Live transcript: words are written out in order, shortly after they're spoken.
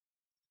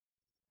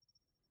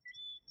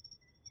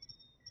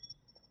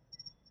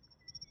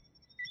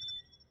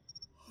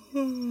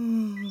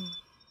Jamaica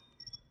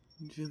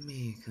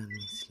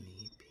me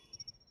sleepy.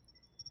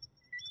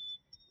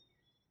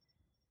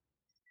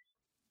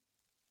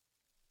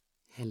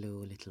 Hello,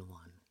 little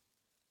one.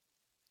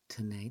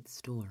 Tonight's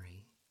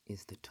story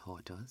is The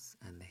Tortoise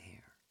and the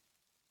Hare.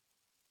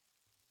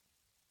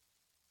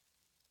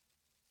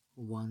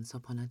 Once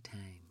upon a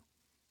time,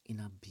 in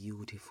a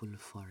beautiful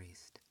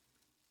forest,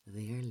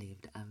 there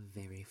lived a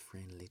very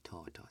friendly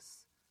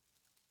tortoise.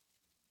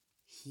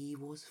 He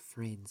was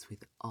friends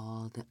with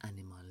all the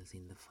animals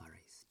in the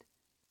forest.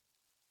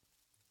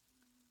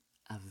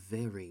 A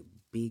very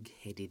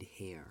big-headed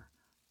hare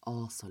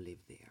also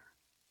lived there.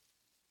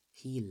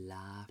 He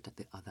laughed at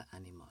the other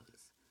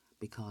animals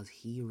because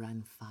he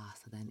ran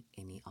faster than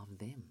any of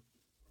them.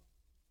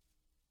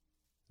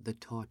 The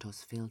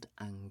tortoise felt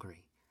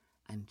angry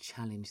and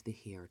challenged the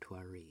hare to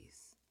a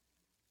race.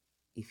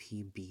 If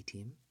he beat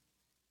him,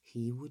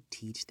 he would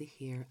teach the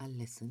hare a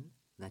lesson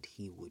that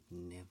he would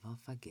never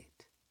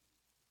forget.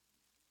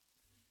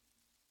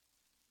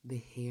 The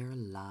hare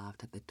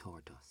laughed at the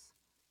tortoise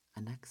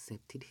and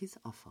accepted his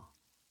offer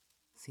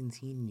since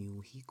he knew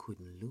he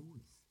couldn't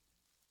lose.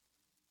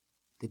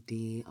 The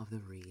day of the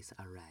race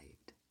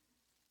arrived.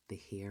 The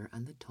hare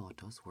and the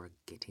tortoise were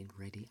getting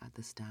ready at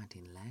the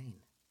starting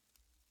line.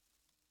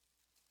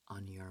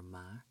 On your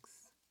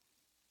marks,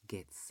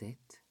 get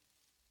set.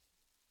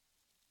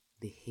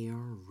 The hare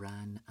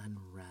ran and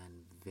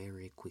ran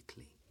very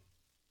quickly.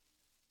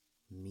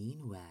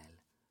 Meanwhile,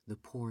 the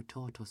poor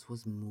tortoise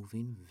was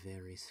moving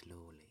very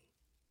slowly.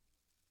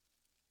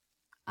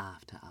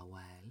 After a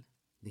while,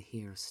 the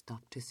hare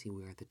stopped to see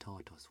where the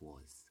tortoise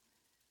was.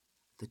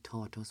 The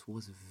tortoise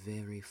was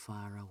very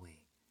far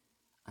away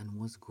and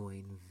was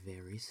going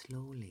very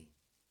slowly.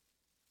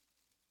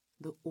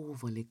 The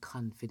overly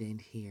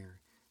confident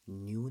hare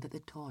knew that the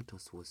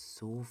tortoise was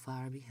so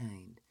far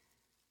behind,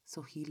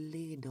 so he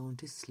lay down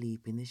to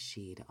sleep in the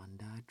shade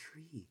under a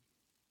tree.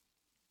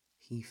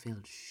 He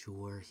felt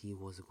sure he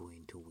was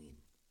going to win.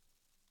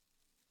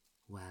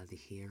 While the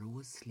hare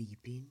was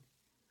sleeping,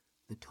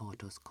 the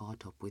tortoise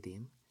caught up with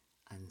him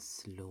and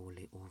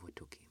slowly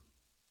overtook him.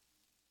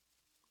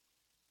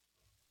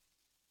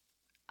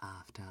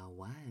 After a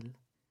while,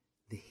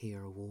 the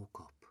hare woke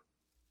up.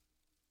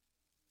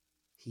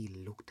 He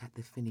looked at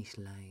the finish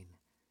line,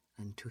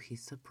 and to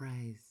his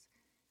surprise,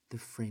 the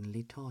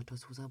friendly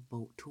tortoise was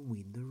about to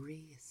win the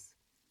race.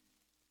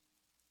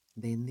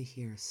 Then the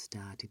hare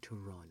started to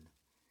run,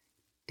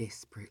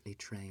 desperately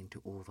trying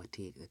to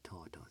overtake the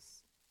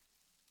tortoise.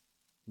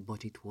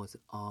 But it was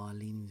all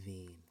in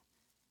vain,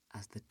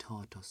 as the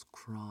tortoise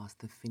crossed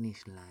the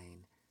finish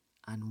line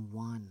and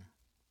won.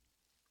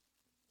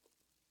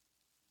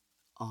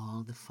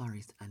 All the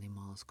forest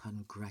animals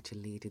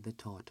congratulated the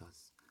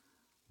tortoise,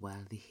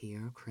 while the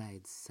hare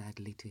cried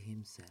sadly to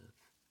himself.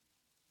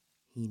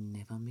 He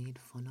never made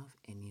fun of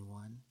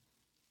anyone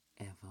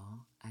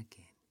ever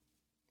again.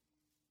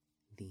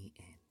 The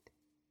end.